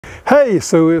Hey,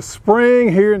 so it's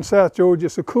spring here in South Georgia.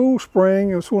 It's a cool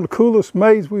spring. It's one of the coolest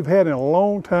Mays we've had in a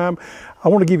long time. I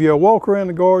want to give you a walk around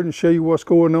the garden, show you what's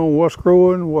going on, what's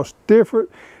growing, what's different.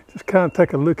 Just kind of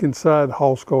take a look inside the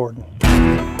Hoss garden.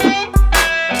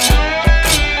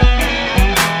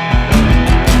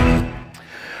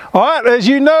 All right, as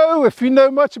you know, if you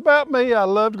know much about me, I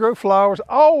love to grow flowers.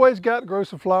 I always got to grow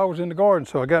some flowers in the garden.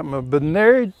 So I got my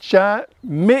Benaire giant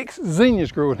mixed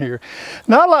zinnias growing here.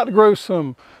 Now I like to grow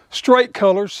some straight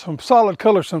colors, some solid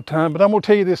colors sometime, but I'm gonna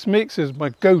tell you this mix is my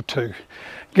go-to.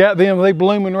 Got them, they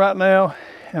blooming right now,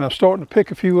 and I'm starting to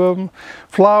pick a few of them.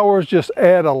 Flowers just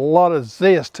add a lot of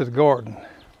zest to the garden.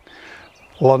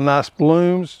 A lot of nice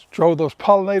blooms, draw those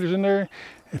pollinators in there.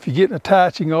 If you're getting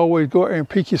attached, you can always go out there and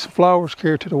pick you some flowers,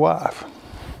 carry to the wife.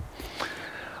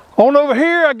 On over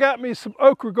here, I got me some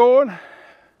okra going.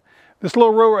 This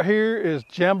little row right here is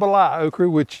jambalaya okra,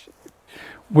 which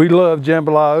we love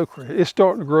jambalaya okra. It's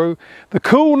starting to grow. The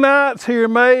cool nights here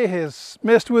in May has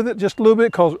messed with it just a little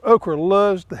bit because okra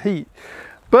loves the heat.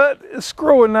 But it's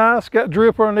growing nice, got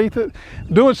drip underneath it.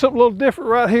 Doing something a little different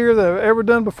right here that I've ever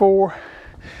done before.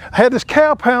 I had this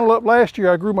cow panel up last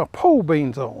year I grew my pole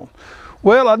beans on.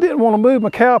 Well, I didn't want to move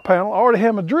my cow panel. I already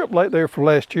had my drip late there for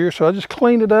last year, so I just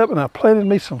cleaned it up and I planted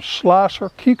me some slicer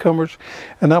cucumbers,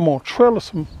 and I'm gonna trellis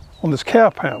them on this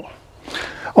cow panel.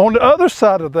 On the other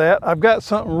side of that, I've got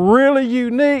something really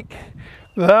unique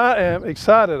that I am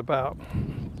excited about.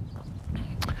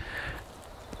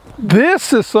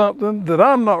 This is something that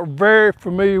I'm not very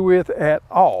familiar with at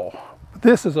all.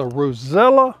 This is a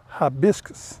Rosella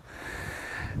hibiscus.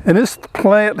 And this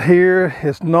plant here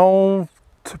is known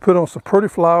to put on some pretty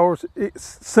flowers.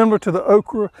 It's similar to the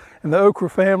okra and the okra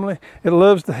family. It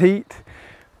loves the heat.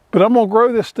 But I'm gonna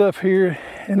grow this stuff here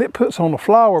and it puts on the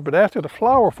flower, but after the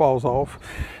flower falls off,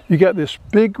 you got this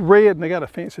big red, and they got a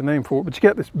fancy name for it, but you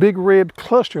got this big red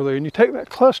cluster there, and you take that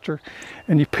cluster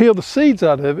and you peel the seeds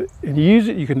out of it and you use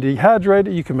it. You can dehydrate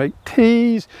it, you can make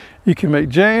teas, you can make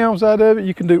jams out of it,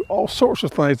 you can do all sorts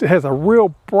of things. It has a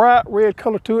real bright red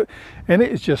color to it, and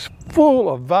it is just full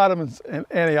of vitamins and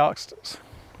antioxidants.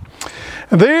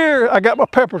 And there I got my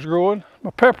peppers growing. My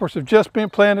peppers have just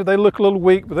been planted. They look a little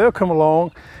weak, but they'll come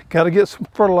along. Got to get some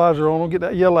fertilizer on them, get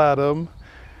that yellow out of them.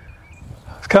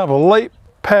 It's kind of a late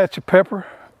patch of pepper,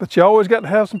 but you always got to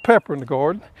have some pepper in the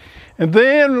garden. And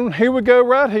then here we go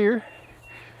right here,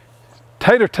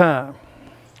 tater time.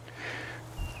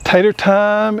 Tater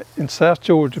time in South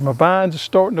Georgia. My vines are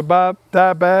starting to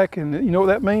die back, and you know what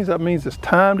that means? That means it's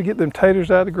time to get them taters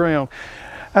out of the ground.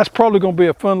 That's probably going to be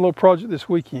a fun little project this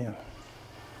weekend.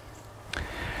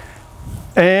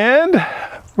 And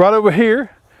right over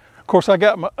here, of course, I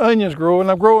got my onions growing.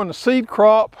 I'm growing a seed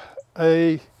crop,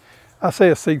 I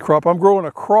say a seed crop, I'm growing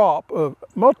a crop of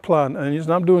multiplying onions,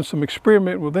 and I'm doing some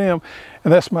experimenting with them.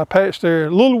 And that's my patch there. A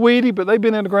little weedy, but they've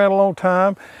been in the ground a long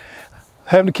time.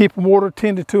 Having to keep them water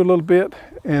tended to a little bit.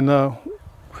 And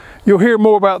you'll hear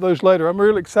more about those later. I'm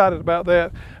really excited about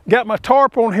that. Got my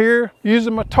tarp on here,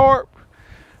 using my tarp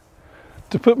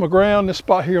to put my ground, this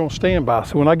spot here on standby.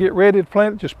 So when I get ready to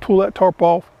plant it, just pull that tarp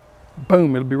off,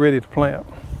 boom, it'll be ready to plant.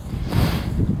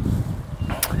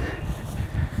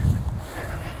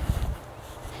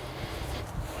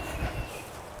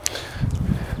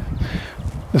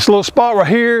 This little spot right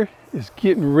here is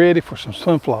getting ready for some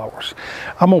sunflowers.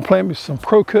 I'm gonna plant me some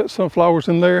crow-cut sunflowers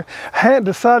in there. I hadn't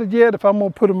decided yet if I'm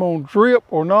gonna put them on drip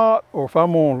or not, or if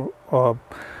I'm gonna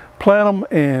plant them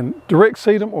and direct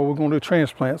seed them, or we're going to do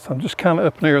transplants. I'm just kind of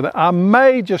up in the air that I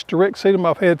may just direct seed them.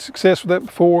 I've had success with that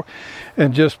before,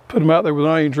 and just put them out there with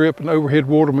iron drip and overhead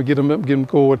water them and get them up and get them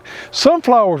going.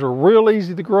 Sunflowers are real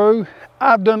easy to grow.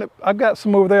 I've done it. I've got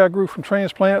some over there I grew from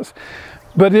transplants,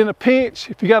 but in a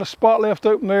pinch, if you got a spot left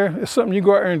open there, it's something you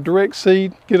go out there and direct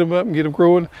seed, get them up and get them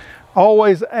growing.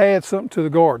 Always add something to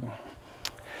the garden.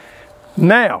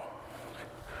 Now,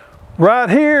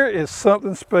 right here is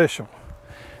something special.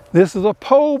 This is a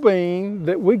pole bean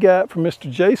that we got from Mr.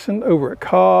 Jason over at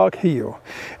Cog Hill.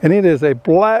 And it is a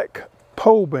black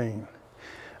pole bean.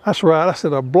 That's right, I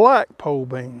said a black pole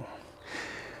bean.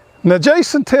 Now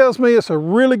Jason tells me it's a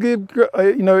really good,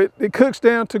 it cooks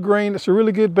down to green. It's a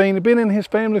really good bean. It's been in his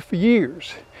family for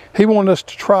years. He wanted us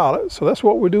to trial it, so that's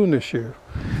what we're doing this year.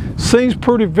 Seems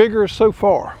pretty vigorous so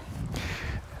far.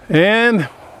 And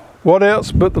what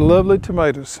else but the lovely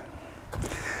tomatoes.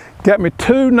 Got me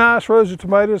 2 nice rows of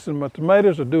tomatoes, and my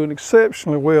tomatoes are doing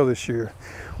exceptionally well this year.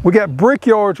 We got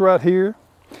brickyards right here,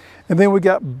 and then we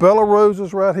got Bella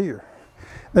Roses right here.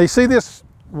 Now you see this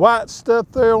white stuff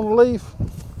there on the leaf?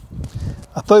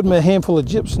 I threw me a handful of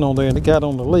gypsum on there and it got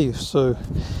on the leaf. So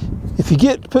if you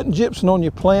get putting gypsum on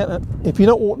your plant, if you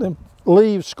don't want them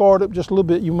leaves scarred up just a little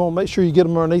bit, you want to make sure you get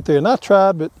them underneath there. And I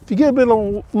tried, but if you get a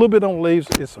little bit on leaves,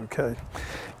 it's okay.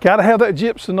 Got to have that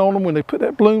gypsum on them when they put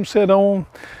that bloom set on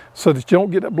so that you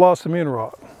don't get that blossom end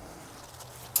rot.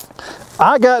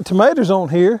 I got tomatoes on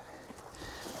here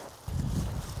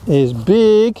as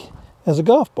big as a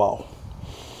golf ball.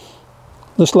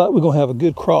 Looks like we're going to have a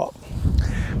good crop.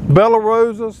 Bella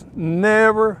Rosas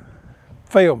never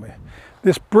fail me.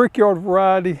 This Brickyard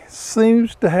variety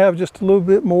seems to have just a little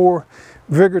bit more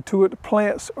vigor to it. The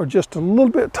plants are just a little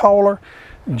bit taller.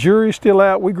 Jury's still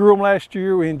out. We grew them last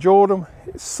year. We enjoyed them.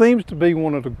 It seems to be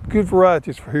one of the good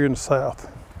varieties for here in the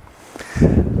South.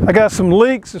 I got some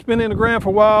leeks that's been in the ground for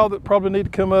a while that probably need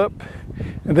to come up.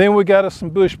 And then we got us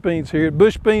some bush beans here.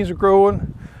 Bush beans are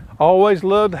growing. I always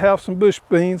love to have some bush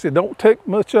beans. It don't take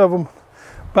much of them.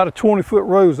 About a 20-foot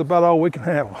row is about all we can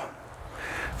handle.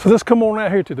 So let's come on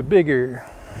out here to the big area.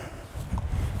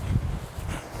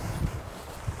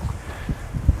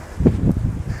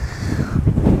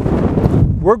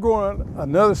 We're growing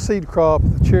another seed crop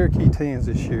of the Cherokee 10s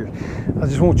this year. I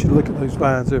just want you to look at those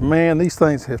vines there. Man, these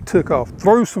things have took off.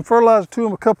 Threw some fertilizer to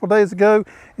them a couple of days ago,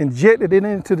 injected it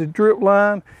into the drip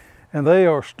line, and they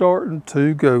are starting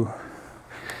to go.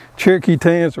 Cherokee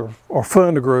 10s are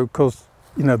fun to grow because,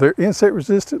 you know, they're insect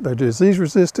resistant, they're disease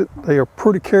resistant, they are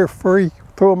pretty carefree.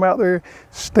 Throw them out there,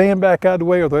 stand back out of the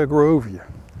way or they'll grow over you.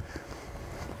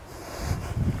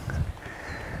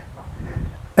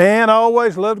 And I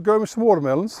always love to grow me some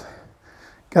watermelons.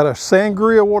 Got a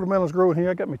sangria watermelons growing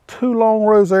here. I got me 2 long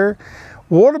rows there.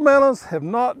 Watermelons have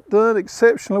not done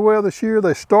exceptionally well this year.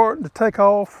 They're starting to take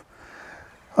off.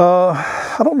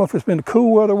 I don't know if it's been the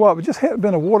cool weather or what, but just hadn't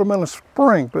been a watermelon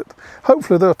spring, but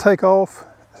hopefully they'll take off,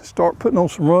 start putting on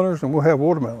some runners and we'll have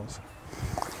watermelons.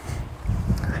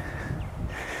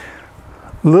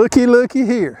 Looky, looky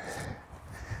here.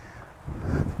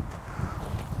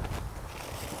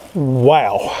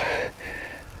 Wow.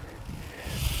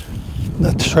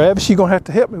 Now, Travis, you're gonna have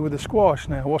to help me with the squash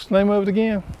now. What's the name of it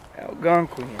again?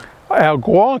 Algonquin.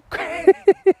 Algonquin.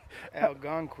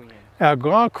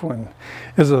 Algonquin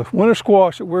is a winter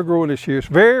squash that we're growing this year. It's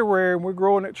very rare, and we're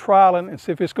growing it trialing and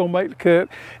see if it's gonna make the cut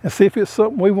and see if it's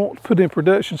something we want to put in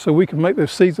production so we can make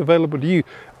those seeds available to you.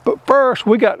 But first,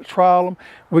 we got to trial them.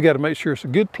 We got to make sure it's a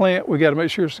good plant. We got to make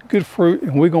sure it's a good fruit,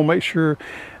 and we're gonna make sure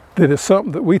that it's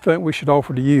something that we think we should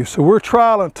offer to you. So we're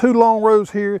trialing 2 long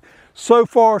rows here. So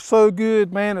far, so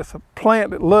good, man. It's a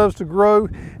plant that loves to grow.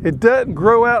 It doesn't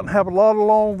grow out and have a lot of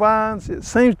long vines. It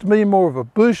seems to be more of a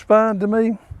bush vine to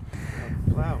me.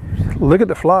 Flowers. Look at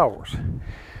the flowers.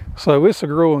 So it's a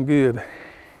growing good.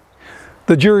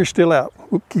 The jury's still out.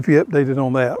 We'll keep you updated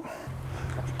on that.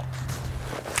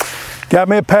 Got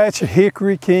me a patch of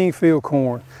Hickory King field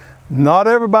corn. Not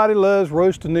everybody loves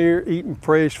roasting near eating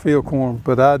fresh field corn,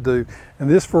 but I do. And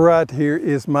this variety here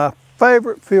is my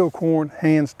favorite field corn,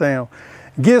 hands down.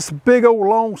 It gets a big old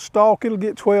long stalk. It'll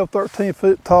get 12, 13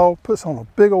 foot tall. Puts on a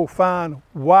big old fine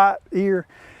white ear.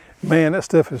 Man, that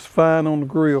stuff is fine on the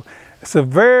grill. It's a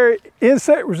very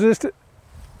insect resistant,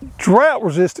 drought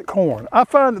resistant corn. I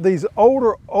find that these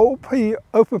older open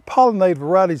pollinated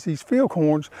varieties, these field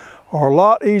corns, are a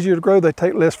lot easier to grow. They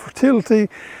take less fertility,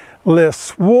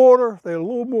 less water. They're a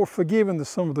little more forgiving than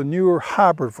some of the newer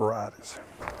hybrid varieties.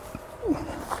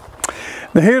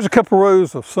 Now here's a couple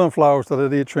rows of sunflowers that I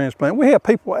did transplant. We have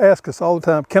people ask us all the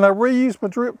time, can I reuse my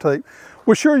drip tape?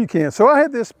 Well, sure you can. So I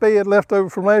had this bed left over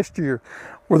from last year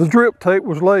where the drip tape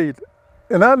was laid,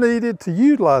 and I needed to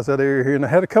utilize that area here, and I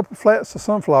had a couple flats of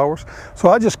sunflowers. So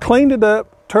I just cleaned it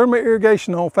up, turned my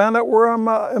irrigation on, found out where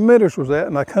my emitters was at,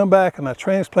 and I come back and I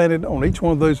transplanted on each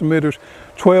one of those emitters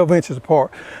 12 inches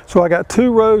apart. So I got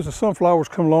 2 rows of sunflowers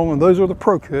come along, and those are the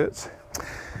pro cuts.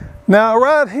 Now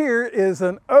right here is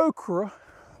an okra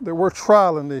that we're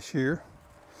trialing this year.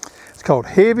 It's called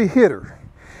Heavy Hitter.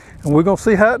 And we're gonna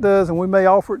see how it does, and we may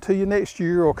offer it to you next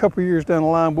year or a couple of years down the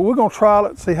line, but we're gonna trial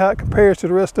it, see how it compares to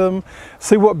the rest of them,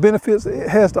 see what benefits it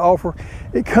has to offer.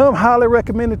 It come highly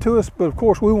recommended to us, but of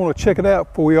course we wanna check it out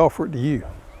before we offer it to you.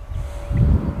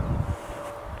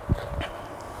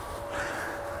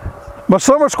 My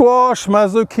summer squash, my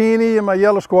zucchini, and my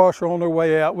yellow squash are on their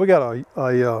way out. We got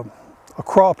a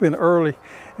crop in early,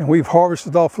 and we've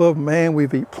harvested off of them. Man,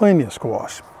 we've eaten plenty of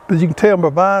squash. But you can tell my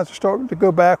vines are starting to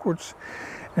go backwards,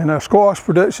 and our squash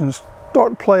production is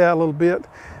starting to play out a little bit.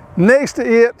 Next to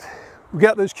it, we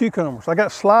got those cucumbers. I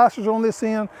got slicers on this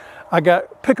end. I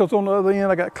got pickles on the other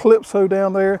end. I got calypso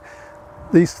down there.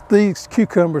 These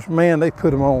cucumbers, man, they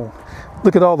put them on.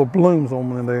 Look at all the blooms on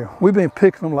them in there. We've been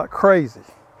picking them like crazy.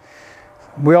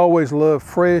 We always love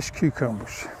fresh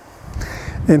cucumbers.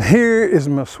 And here is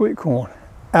my sweet corn.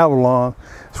 Avalon.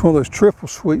 It's one of those triple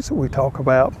suites that we talk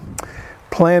about.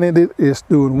 Planted it, it's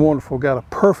doing wonderful. Got a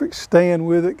perfect stand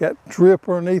with it, got drip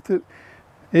underneath it.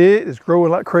 It is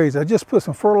growing like crazy. I just put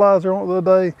some fertilizer on it the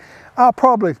other day. I'll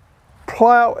probably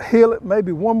plow it, hill it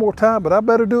maybe one more time, but I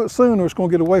better do it soon or it's gonna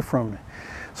get away from me.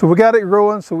 So we got it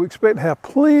growing, so we expect to have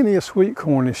plenty of sweet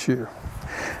corn this year.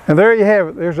 And there you have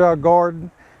it, there's our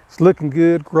garden. It's looking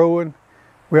good, growing.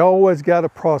 We always got a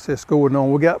process going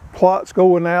on. We got plots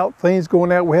going out, things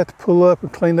going out we have to pull up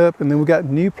and clean up, and then we got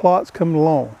new plots coming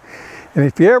along. And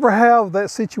if you ever have that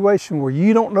situation where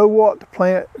you don't know what to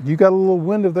plant, you got a little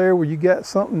window there where you got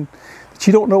something that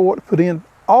you don't know what to put in,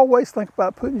 always think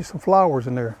about putting you some flowers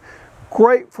in there.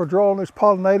 Great for drawing those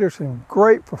pollinators and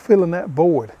great for filling that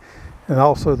void. And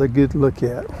also they're good to look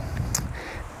at.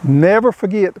 Never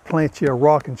forget to plant you a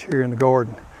rocking chair in the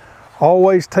garden.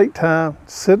 Always take time,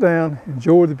 sit down,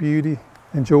 enjoy the beauty,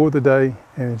 enjoy the day,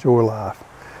 and enjoy life.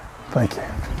 Thank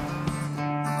you.